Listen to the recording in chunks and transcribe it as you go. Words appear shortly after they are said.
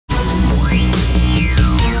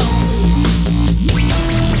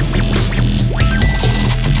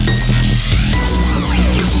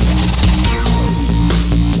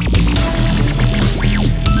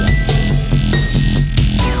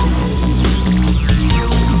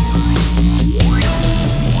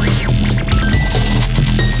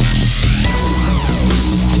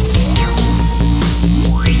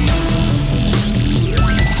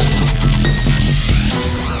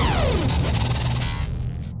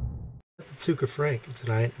It's Hookah Frank, and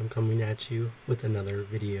tonight I'm coming at you with another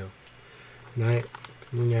video. Tonight I'm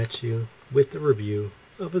coming at you with the review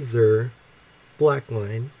of Azure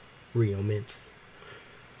Blackline Rio Mint.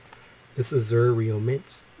 This Azure Rio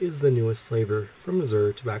Mint is the newest flavor from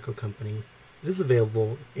Azure Tobacco Company. It is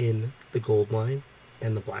available in the Gold line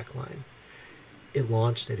and the Black line. It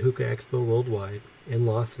launched at Hookah Expo Worldwide in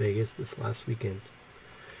Las Vegas this last weekend.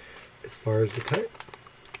 As far as the cut,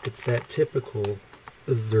 it's that typical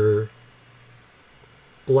Azure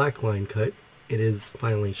Black line cut. It is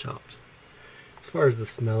finely chopped. As far as the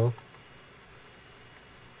smell,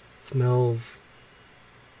 smells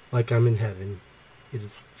like I'm in heaven. It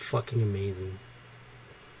is fucking amazing.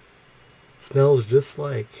 It smells just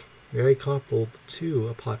like, very comparable to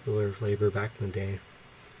a popular flavor back in the day.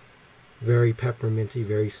 Very pepperminty,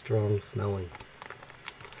 very strong smelling.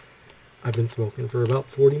 I've been smoking for about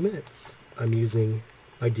 40 minutes. I'm using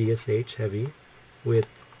my DSH Heavy with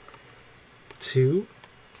two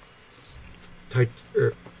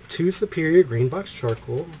Superior Green Box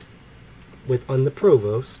Charcoal on the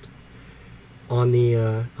Provost on the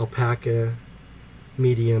Alpaca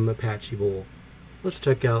Medium Apache Bowl. Let's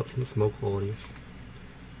check out some smoke quality.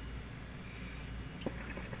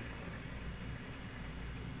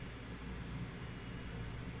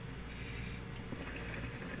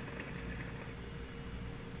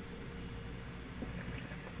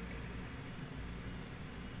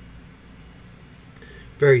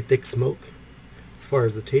 Very thick smoke. As far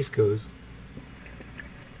as the taste goes,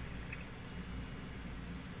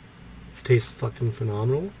 it tastes fucking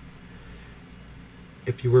phenomenal.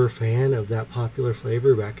 If you were a fan of that popular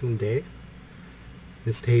flavor back in the day,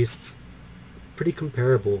 this tastes pretty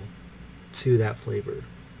comparable to that flavor.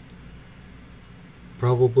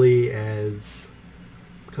 Probably as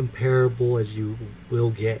comparable as you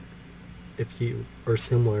will get if you are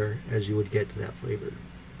similar as you would get to that flavor.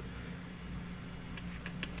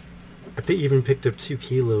 I even picked up 2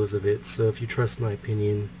 kilos of it, so if you trust my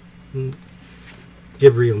opinion,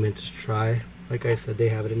 give Rio Mint a try. Like I said, they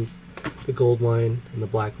have it in the Gold line and the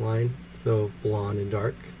Black line, so blonde and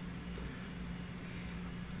dark.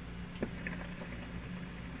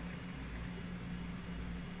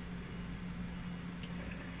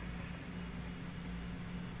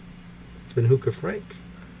 It's been Hookah Frank.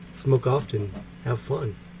 Smoke often, have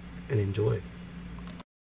fun, and enjoy.